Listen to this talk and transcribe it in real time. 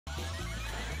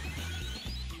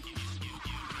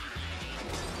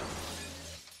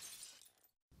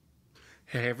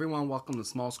Hey everyone, welcome to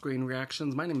Small Screen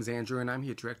Reactions. My name is Andrew and I'm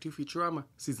here to react to Futurama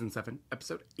Season 7,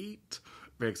 Episode 8.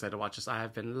 Very excited to watch this. I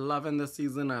have been loving this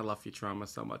season. I love Futurama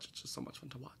so much. It's just so much fun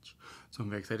to watch. So I'm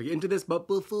very excited to get into this, but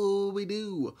before we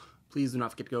do, please do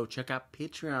not forget to go check out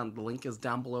Patreon. The link is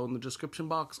down below in the description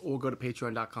box, or go to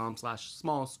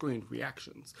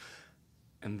patreon.com/smallscreenreactions.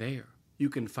 And there, you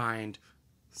can find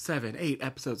 7, 8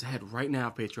 episodes ahead right now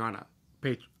of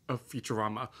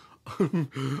Futurama.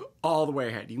 All the way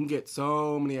ahead. You can get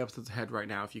so many episodes ahead right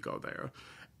now if you go there.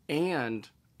 And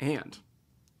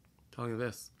telling you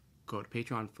this, go to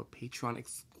Patreon for Patreon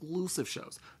exclusive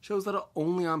shows. Shows that are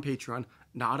only on Patreon,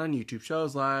 not on YouTube.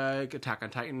 Shows like Attack on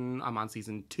Titan, I'm on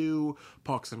Season 2.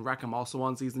 Parks and Rec, I'm also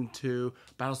on Season 2.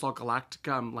 Battlestar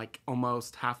Galactica,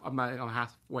 I'm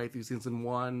halfway through Season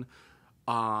 1.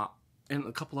 And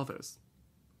a couple others.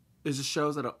 There's just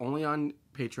shows that are only on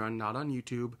Patreon, not on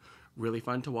YouTube. Really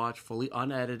fun to watch, fully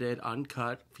unedited,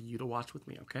 uncut, for you to watch with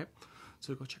me, okay?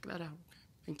 So go check that out, okay?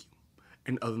 Thank you.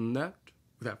 And other than that,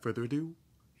 without further ado,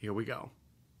 here we go.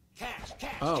 Cash,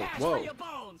 cash for your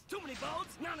bones! Too many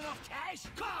bones, not enough cash!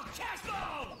 Call Cash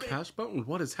Bone! Cash Bone?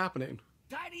 What is happening?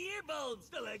 Tiny ear bones!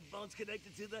 The leg bones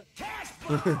connected to the Cash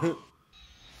Bone!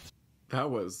 That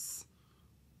was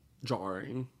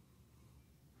jarring.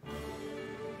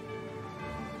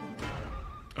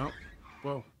 Oh,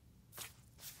 whoa.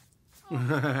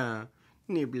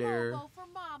 Nibbler. Bobo for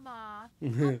Mama.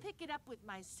 I'll pick it up with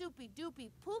my soupy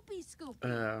doopy poopy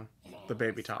scoopy. The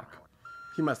baby talk.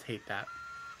 He must hate that.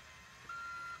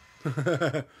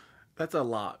 That's a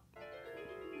lot.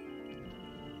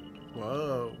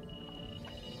 Whoa.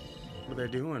 What are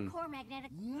they doing? Core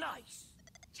magnetic. Nice!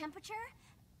 Temperature?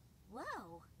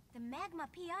 Whoa. The magma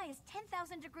PI is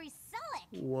 10,000 degrees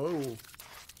Celsius. Whoa.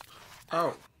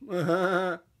 Oh.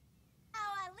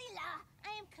 I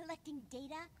am collecting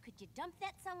data. Could you dump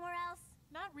that somewhere else?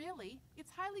 Not really.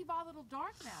 It's highly volatile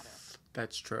dark matter.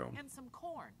 That's true. And some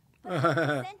corn. But I'm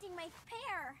presenting my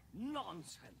pair.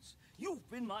 Nonsense! You've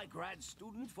been my grad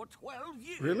student for 12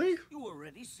 years. Really? You were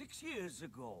ready 6 years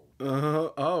ago.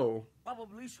 Oh.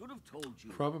 Probably should have told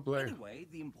you. Probably. Anyway,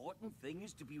 the important thing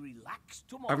is to be relaxed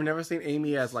tomorrow. I've never seen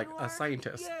Amy as like a Sure.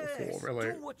 scientist before,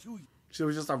 really. Do what you She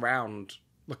was just around,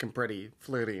 looking pretty,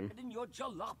 flirting. in your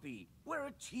jalopy. Wear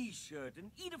a t-shirt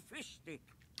and eat a fish stick.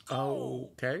 Oh,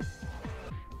 okay.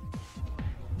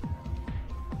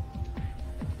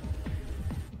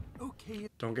 Okay,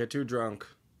 Don't get too drunk.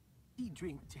 a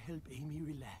drink to help Amy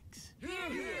relax.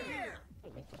 Here!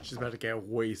 She's about to get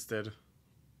wasted.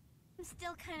 I'm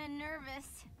still kind of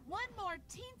nervous. One more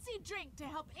teensy drink to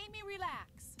help Amy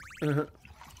relax.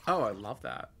 Oh, I love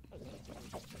that.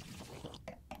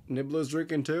 Nibbler's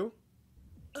drinking too?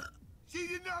 See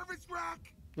you nervous, Rock?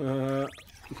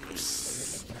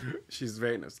 She's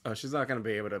very nervous. Oh, she's not gonna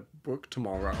be able to book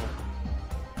tomorrow.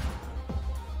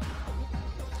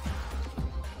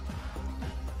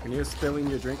 And you're spilling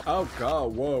your drink. Oh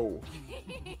god, whoa.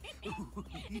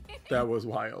 That was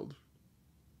wild.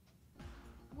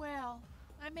 Well,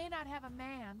 I may not have a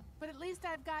man, but at least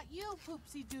I've got you,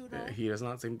 Poopsie Doodle. He does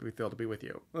not seem to be thrilled to be with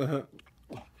you.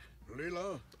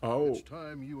 Leela, Oh. it's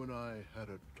time you and I had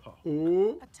a talk.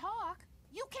 Ooh. A talk?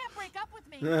 You can't break up with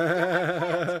me.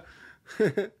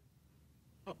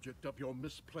 Object of your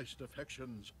misplaced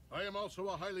affections. I am also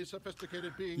a highly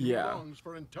sophisticated being Yeah. who longs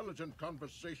for intelligent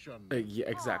conversation. Yeah,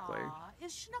 exactly. Aw,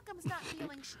 is Schnookums not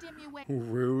feeling stimulated?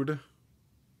 Rude.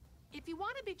 If you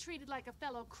want to be treated like a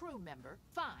fellow crew member,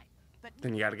 fine. But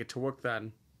Then you gotta get to work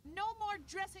then. no more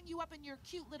dressing you up in your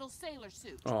cute little sailor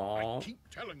suit. Aww. I keep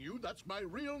telling you that's my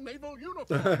real naval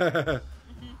uniform.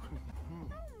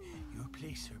 Your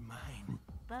place or mine?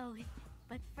 Both.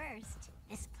 But first,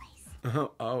 this place.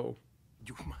 Oh.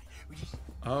 You might.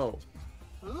 Oh.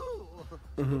 Ooh,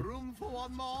 room for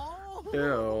one more?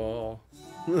 Ew.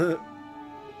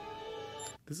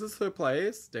 This is her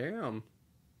place? Damn.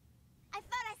 I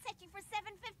thought I set you for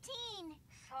 7:15.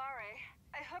 Sorry,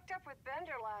 I hooked up with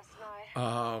Bender last night.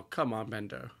 Oh, come on,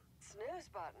 Bender. Snooze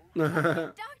button.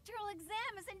 Doctoral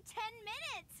exam is in 10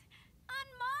 minutes. On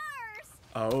Mars.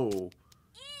 Oh.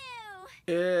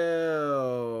 Ew.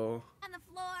 Ew. On the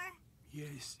floor.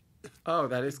 Yes. Oh,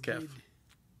 that is Kef.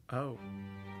 Oh.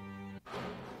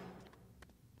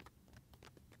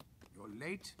 You're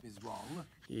late, Ms. Wong.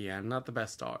 Yeah, not the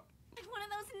best start. It's one of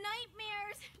those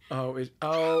nightmares.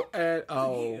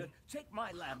 Here, take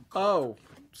my lamp. Oh.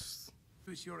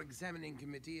 Who's your examining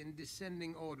committee in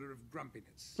descending order of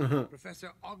grumpiness?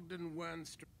 Professor Ogden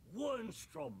Wernstrom.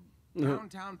 Wernstrom.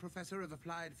 Downtown Professor of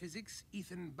Applied Physics,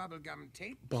 Ethan Bubblegum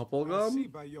Tate. I see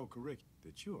Bubblegum? by your curriculum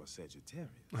that you're a Sagittarius.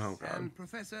 Oh, God. And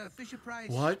Professor Fisher-Price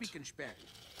What? Spiekensperry.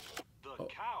 The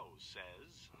cow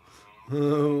says.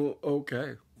 Oh,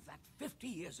 okay. That 50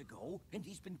 years ago, and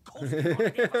he's been coasting on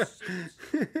it ever since.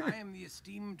 I am the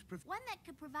esteemed One that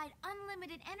could provide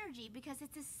unlimited energy because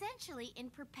it's essentially in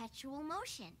perpetual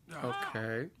motion.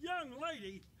 Okay. Young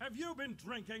lady, have you been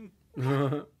drinking?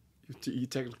 You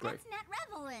technically. That's not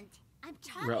relevant. I'm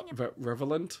talking about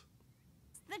Revelant?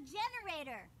 the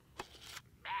generator.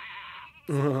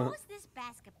 Suppose this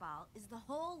basketball is the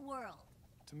whole world.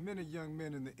 To many young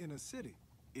men in the inner city,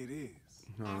 it is.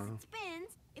 As it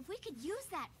spins, if we could use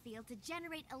that field to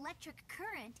generate electric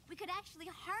current, we could actually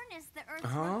harness the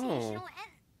Earth's rotational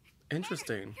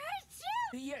Interesting.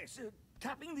 Yes,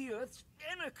 tapping the Earth's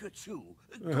energy.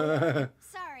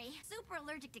 Sorry, super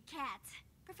allergic to cats.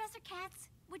 Professor Katz,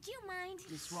 would you mind?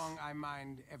 It's wrong, I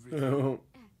mind everything. Oh.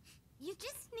 You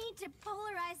just need to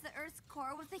polarize the Earth's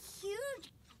core with a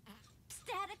huge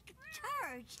static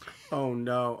charge. Oh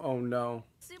no, oh no.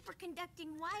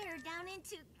 Superconducting wire down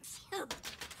into...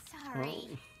 Sorry.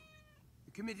 Oh.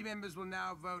 The committee members will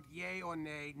now vote yay or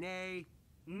nay. Nay.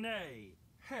 Nay.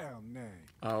 Hell nay.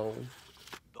 Oh.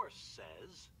 Source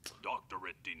says,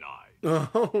 doctorate denied.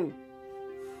 Oh.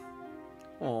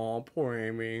 Oh, poor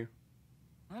Amy.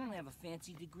 I don't have a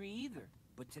fancy degree either,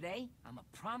 but today I'm a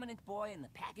prominent boy in the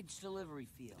package delivery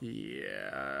field.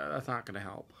 Yeah, that's not gonna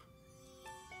help.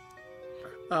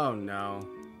 Oh no.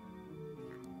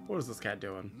 What is this cat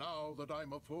doing? Now that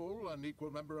I'm a full and equal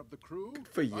member of the crew, Good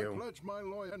for you. I pledge my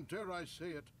loyalty and, dare I say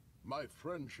it, my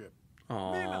friendship.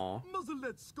 Aww. Muzzle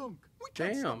that skunk. We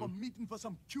can't stop a Damn. meeting for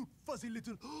some cute, fuzzy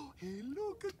little... Hey,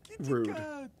 look, a kitty Rude.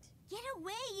 cat. Get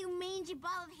away, you mangy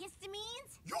ball of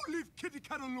histamines! You leave kitty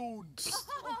cat alone.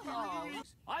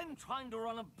 I'm trying to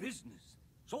run a business,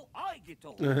 so I get to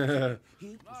hold Aw.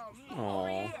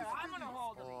 I'm gonna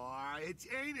hold it. Oh, its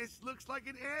anus looks like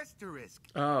an asterisk.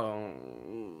 Oh.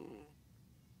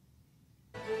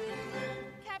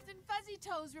 Captain Fuzzy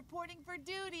Toes reporting for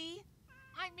duty.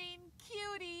 I mean,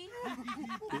 cutie.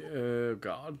 Oh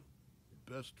God.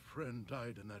 Best friend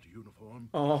died in that uniform.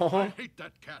 Oh. I hate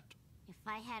that cat. If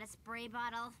I had a spray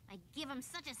bottle, I'd give him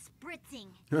such a spritzing.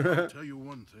 I'll tell you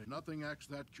one thing. Nothing acts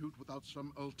that cute without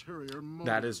some ulterior motive.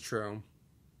 That is true.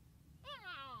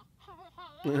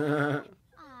 Aww,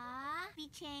 be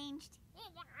changed.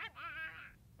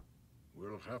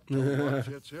 We'll have to watch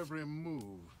its every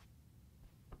move.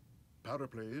 Powder,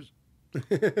 please.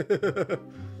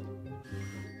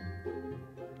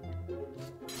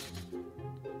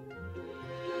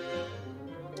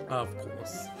 Of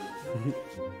course.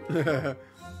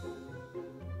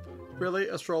 Really?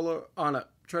 A stroller on a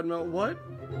treadmill? What?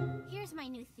 Here's my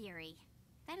new theory.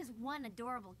 That is one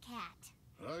adorable cat.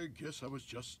 I guess I was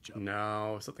just jealous.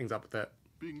 No, something's up with it.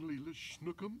 Being Leela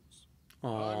Schnookums. I'm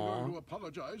Aww. going to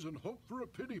apologize and hope for a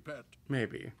pity pet.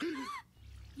 Maybe.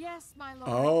 Yes, my lord.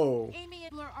 Oh. Amy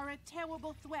and Lur are a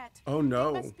terrible threat. Oh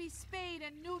no. They must be spayed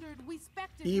and neutered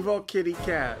respectively. Evil kitty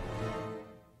cat.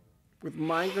 With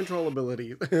mind control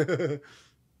abilities.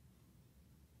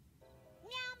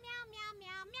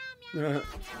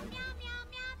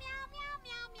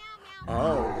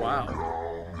 Oh, wow.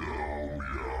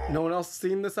 No one else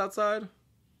seen this outside?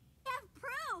 Have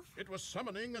proof! It was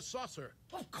summoning a saucer.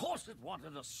 Of course it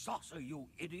wanted a saucer, you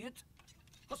idiot.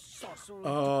 A saucer.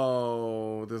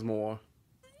 Oh, there's more.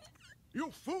 You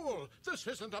fool! This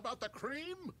isn't about the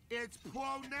cream. It's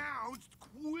pronounced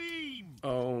queen.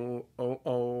 Oh, oh,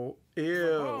 oh.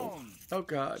 Ew. Oh,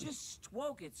 God. Just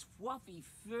stroke its fluffy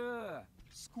fur.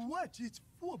 Squatch, it's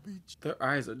for beach. Their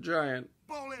eyes are giant.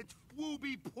 Bullet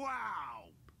wooby plow.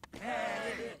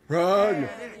 Run!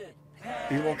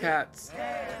 Evil cats.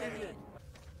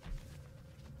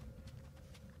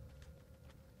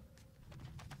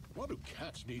 What do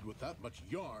cats need with that much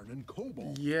yarn and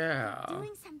cobalt? Yeah.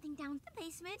 Doing something down the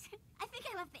basement. I think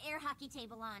I left the air hockey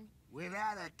table on.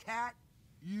 Without a cat,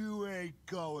 you ain't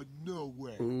going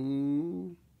nowhere.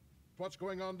 Ooh. What's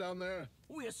going on down there?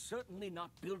 We're certainly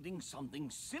not building something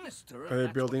sinister. Are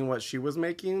they building what she was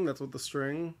making? That's with the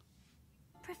string?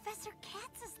 Professor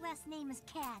Katz's last name is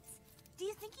Katz. Do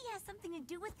you think he has something to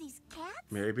do with these cats?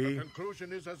 Maybe. The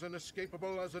conclusion is as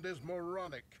inescapable as it is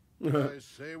moronic. I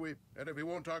say and if he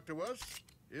won't talk to us,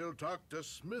 he'll talk to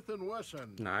Smith &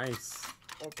 Wesson. Nice.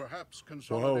 Or perhaps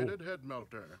Consolidated Head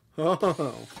Melter.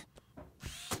 Oh.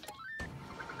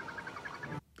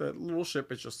 That little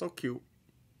ship is just so cute.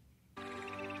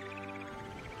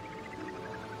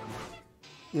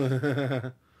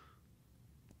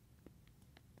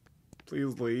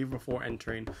 Please leave before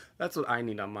entering. That's what I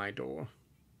need on my door.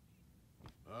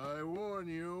 I warn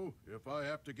you, if I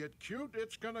have to get cute,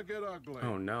 it's gonna get ugly.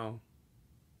 Oh no.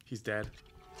 He's dead.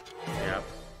 Yep.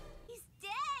 He's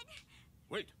dead!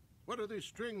 Wait, What are these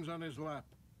strings on his lap?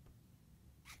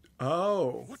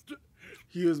 Oh. What the?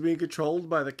 He was being controlled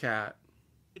by the cat.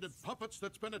 Puppets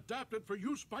that's been adapted for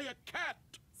use by a cat.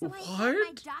 So What? I had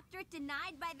my doctorate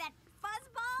denied by that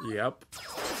fuzzball? Yep.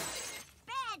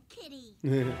 Bad kitty.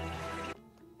 They actually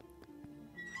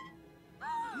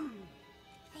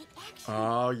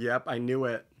Oh, yep, I knew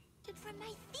it. did from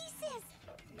my thesis.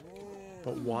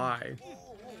 But why?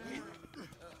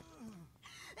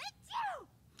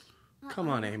 Achoo! Come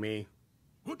on, Amy.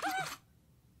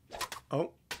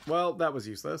 Oh, well, that was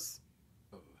useless.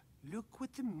 Look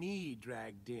what the me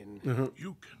dragged in.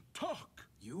 You can talk.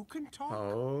 You can talk?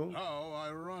 Oh. How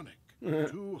ironic.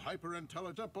 Two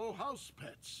hyper-intelligent bull house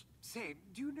pets. Say,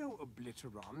 do you know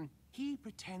Obliteron? He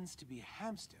pretends to be a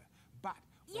hamster, but...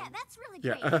 Yeah, that's really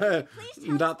great. Yeah. Please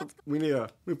tell us Not the, what's we need to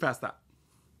move past that.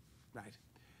 Right.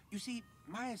 You see,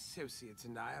 my associates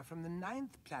and I are from the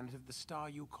 9th planet of the star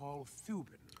you call Thuban.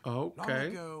 Okay.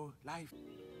 Long ago, life...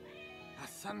 Our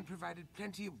sun provided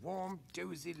plenty of warm,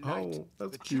 dozy light. Oh,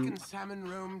 that's the cute. chicken salmon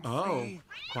roamed Oh, free.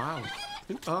 wow.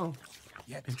 Oh,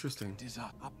 Yet, interesting.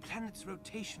 our planet's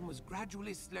rotation was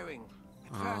gradually slowing.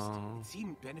 At first, it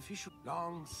seemed beneficial.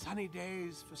 Long, sunny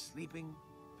days for sleeping.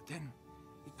 But then,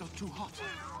 it got too hot.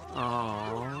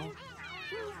 Oh.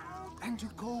 And too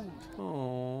cold.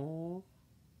 Oh.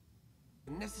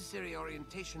 The necessary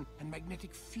orientation and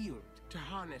magnetic field to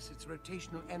harness its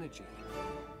rotational energy.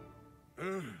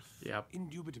 Earth. Yep.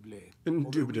 Indubitably.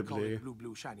 Indubitably. Although we call it blue,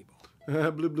 blue, shiny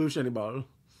ball. Blue shiny ball.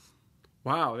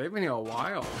 Wow, they've been here a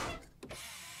while.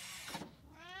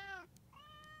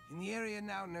 In the area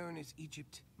now known as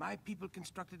Egypt, my people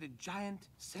constructed a giant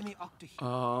semi-octahedron.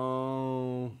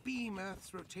 Oh. Beam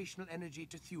Earth's rotational energy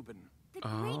to Thuban. the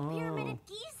Great Pyramid of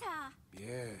Giza?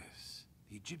 Yes,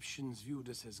 the Egyptians viewed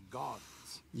us as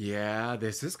gods. Yeah,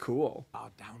 this is cool. Our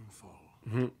downfall.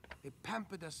 Mm-hmm. They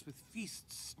pampered us with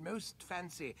feasts most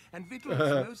fancy and victuals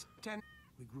most tender.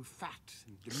 We grew fat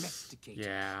and domesticated.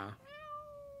 Yeah.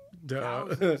 Duh.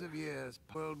 Thousands of years,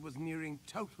 the world was nearing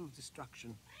total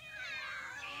destruction.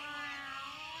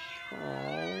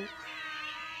 Oh.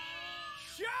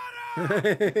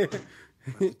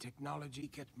 But the technology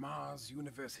at Mars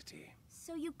University.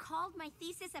 So you called my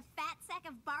thesis a fat sack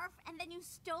of barf and then you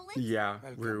stole it? Yeah,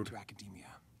 Welcome rude. to academia.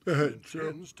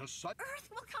 Intends to Earth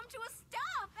will come to a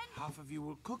stop and... Half of you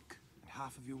will cook, and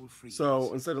half of you will freeze.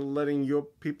 So instead of letting your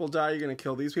people die, you're gonna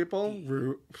kill these people?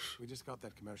 Rude. We just got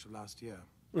that commercial last year.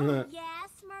 Yeah,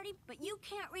 Smarty, but you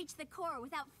can't reach the core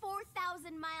without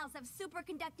 4,000 miles of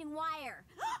superconducting wire.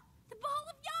 The ball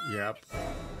of yarn!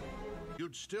 Yep.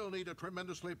 You'd still need a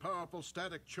tremendously powerful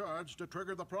static charge to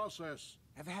trigger the process.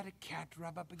 Ever had a cat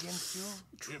rub up against you?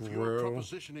 If you're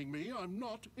propositioning me, I'm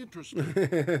not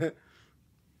interested.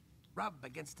 Rub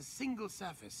against a single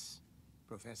surface,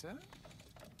 Professor.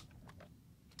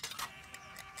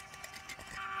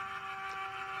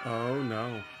 Oh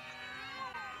no.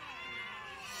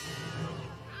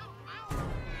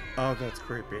 Oh, that's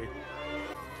creepy.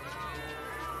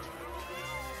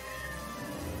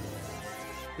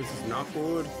 This is not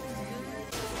good.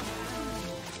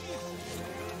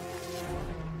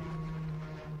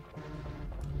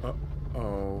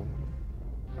 Uh-oh.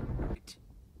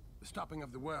 The stopping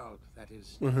of the world, that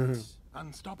is. It's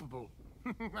unstoppable.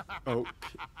 Oh,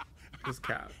 this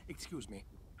cat. Excuse me.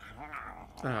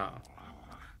 Ah.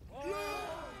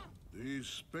 These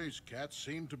space cats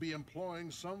seem to be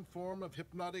employing some form of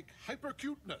hypnotic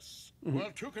hypercuteness. Well,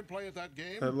 two can play at that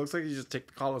game. It looks like you just take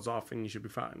the collars off and you should be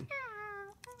fine.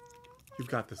 You've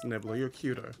got this, Nibbler. You're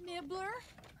cuter. Nibbler?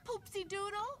 Poopsie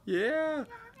doodle? Yeah.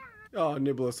 Oh,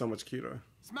 Nibbler is so much cuter.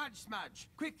 Smudge, Smudge,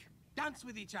 quick, dance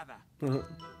with each other.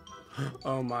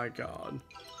 Oh my god.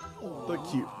 The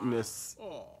cuteness.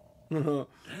 Oh, damn,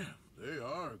 they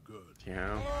are good.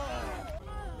 Yeah.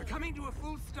 We're coming to a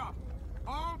full stop.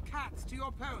 All cats to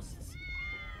your posts.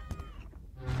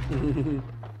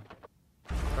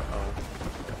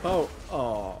 Oh.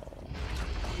 Oh.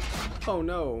 Oh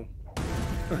no.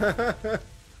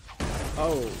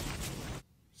 Oh.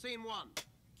 Scene 1.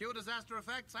 Cue disaster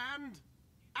effects and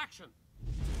action.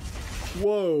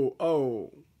 Whoa.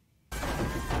 Oh.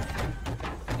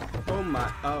 Oh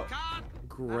my. Oh. Cut. An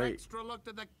Great. extra look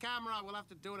at the camera. We'll have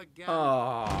to do it again.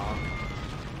 Oh.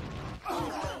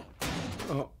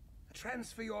 Oh.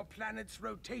 Transfer your planet's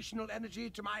rotational energy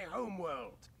to my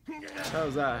homeworld.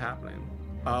 How's that happening?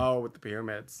 Oh, with the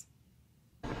pyramids.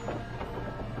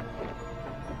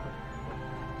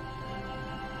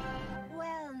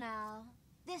 Well now,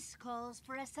 this calls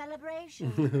for a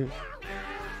celebration.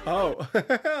 Oh.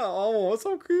 Oh,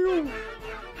 so cute.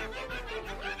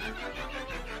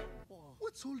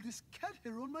 What's all this cat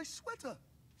hair on my sweater?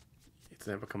 It's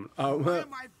never coming. Oh, Why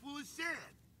am I full of sand?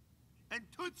 And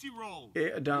Tootsie Roll.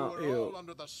 You're all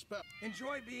under the spell.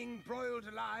 Enjoy being broiled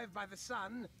alive by the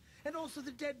sun, and also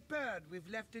the dead bird we've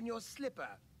left in your slipper.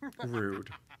 Rude.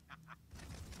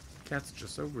 Cat's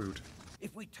just so rude.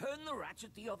 If we turn the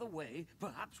ratchet the other way,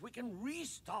 perhaps we can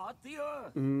restart the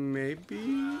Earth.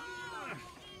 Maybe?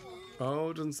 Oh,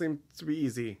 it doesn't seem to be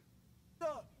easy.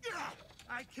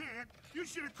 I can't. You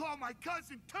should have called my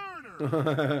cousin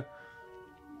Turner.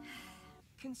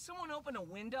 Can someone open a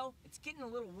window? It's getting a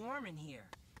little warm in here.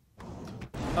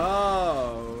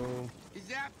 Oh. Is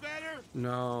that better?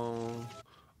 No.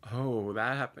 Oh,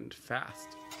 that happened fast.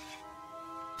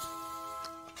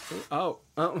 Oh.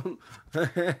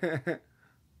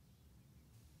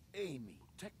 Amy,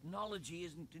 technology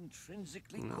isn't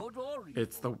intrinsically good or evil.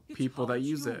 It's the people that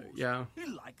use it, yeah.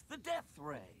 Like the death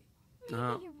ray.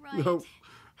 You're right. No.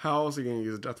 How else are you going to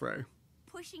use a death ray?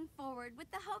 Pushing forward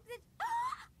with the hope that...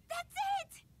 that's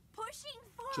it! Pushing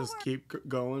forward. Just keep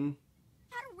going.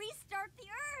 How to restart the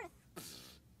Earth.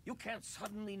 You can't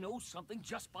suddenly know something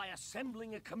just by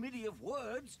assembling a committee of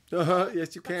words.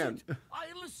 Yes, you can.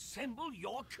 I'll assemble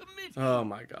your committee. Oh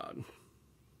my god.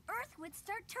 Earth would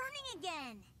start turning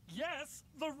again. Yes,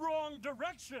 the wrong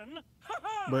direction.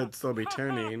 But it'd still be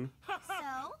turning.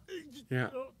 So? Yeah.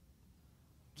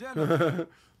 Gentlemen,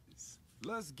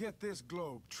 let's get this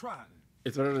globe trotting.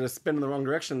 It's better to spin in the wrong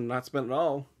direction than not spin at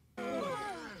all. It's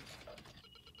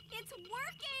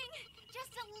working!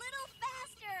 Just a little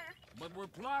faster. But we're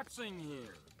ploxing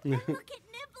here. Look at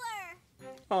Nibbler.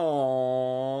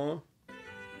 Aww.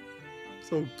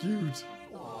 So cute.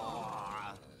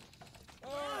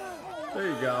 There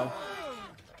you go.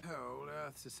 Whole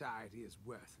Earth society is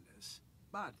worthless.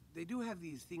 But they do have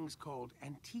these things called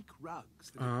antique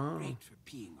rugs that are great for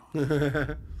peeing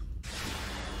on.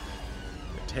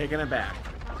 Taking it back.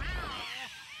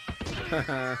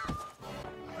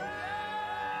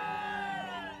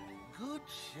 Good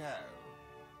show.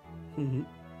 And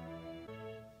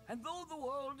though the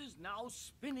world is now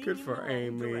spinning Good in for the wrong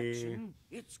Amy. direction,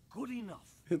 it's good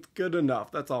enough. It's good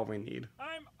enough. That's all we need.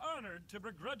 I'm honored to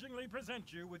begrudgingly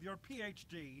present you with your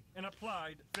PhD in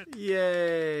applied physics.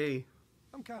 Yay.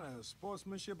 Some kind of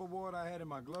sportsmanship award I had in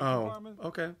my glove Oh, compartment.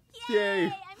 okay. Yay! Yay.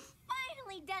 I'm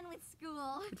finally done with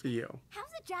school. Good for you. How's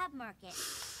the job market?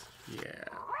 Yeah.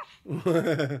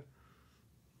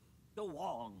 The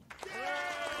Wong.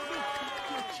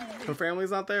 Her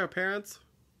family's not there, parents?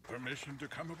 Permission to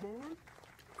come aboard?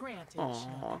 Granted.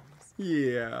 Aw.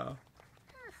 Yeah.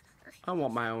 I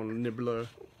want my own nibbler.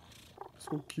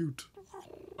 So cute.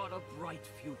 What a bright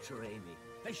future, Amy.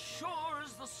 As sure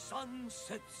as the sun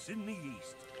sets in the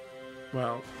east.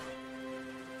 Well.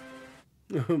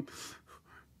 That's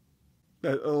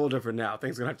a little different now.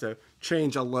 Things are going to have to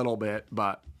change a little bit,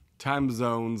 but time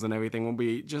zones and everything will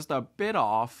be just a bit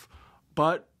off.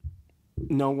 But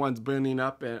no one's burning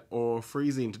up or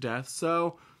freezing to death,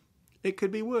 so it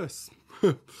could be worse.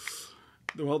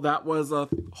 Well, that was a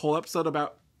whole episode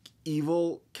about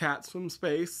evil cats from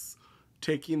space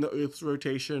taking the Earth's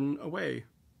rotation away.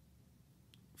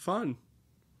 Fun.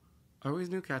 I always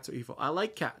knew cats are evil. I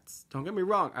like cats. Don't get me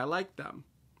wrong. I like them.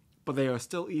 But they are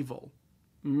still evil.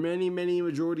 Many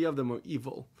majority of them are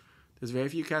evil. There's very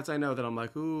few cats I know that I'm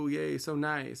like, ooh, yay, so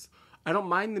nice. I don't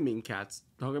mind the mean cats.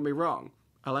 Don't get me wrong.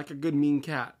 I like a good mean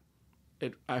cat.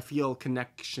 I feel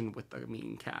connection with the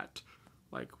mean cat.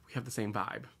 Like, we have the same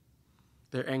vibe.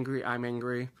 They're angry, I'm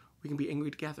angry. We can be angry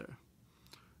together.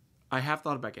 I have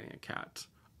thought about getting a cat.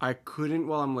 I couldn't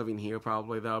while I'm living here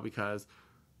probably, though, because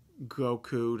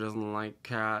Goku doesn't like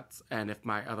cats, and if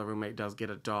my other roommate does get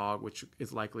a dog, which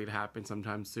is likely to happen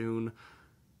sometime soon,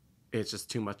 it's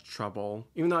just too much trouble.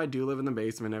 Even though I do live in the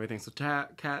basement and everything, so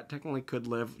cat technically could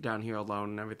live down here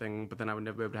alone and everything, but then I would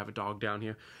never be able to have a dog down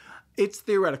here. It's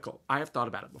theoretical. I have thought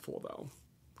about it before, though,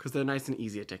 because they're nice and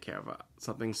easy to take care of.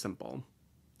 Something simple.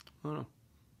 I don't know.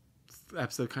 This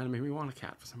episode kind of made me want a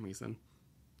cat for some reason.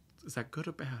 Is that good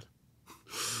or bad?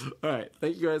 Alright,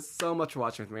 thank you guys so much for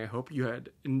watching with me. I hope you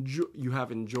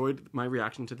have enjoyed my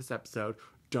reaction to this episode.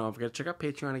 Don't forget to check out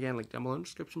Patreon again, link down below in the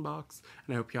description box.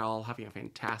 And I hope y'all having a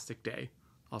fantastic day.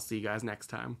 I'll see you guys next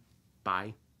time.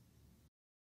 Bye.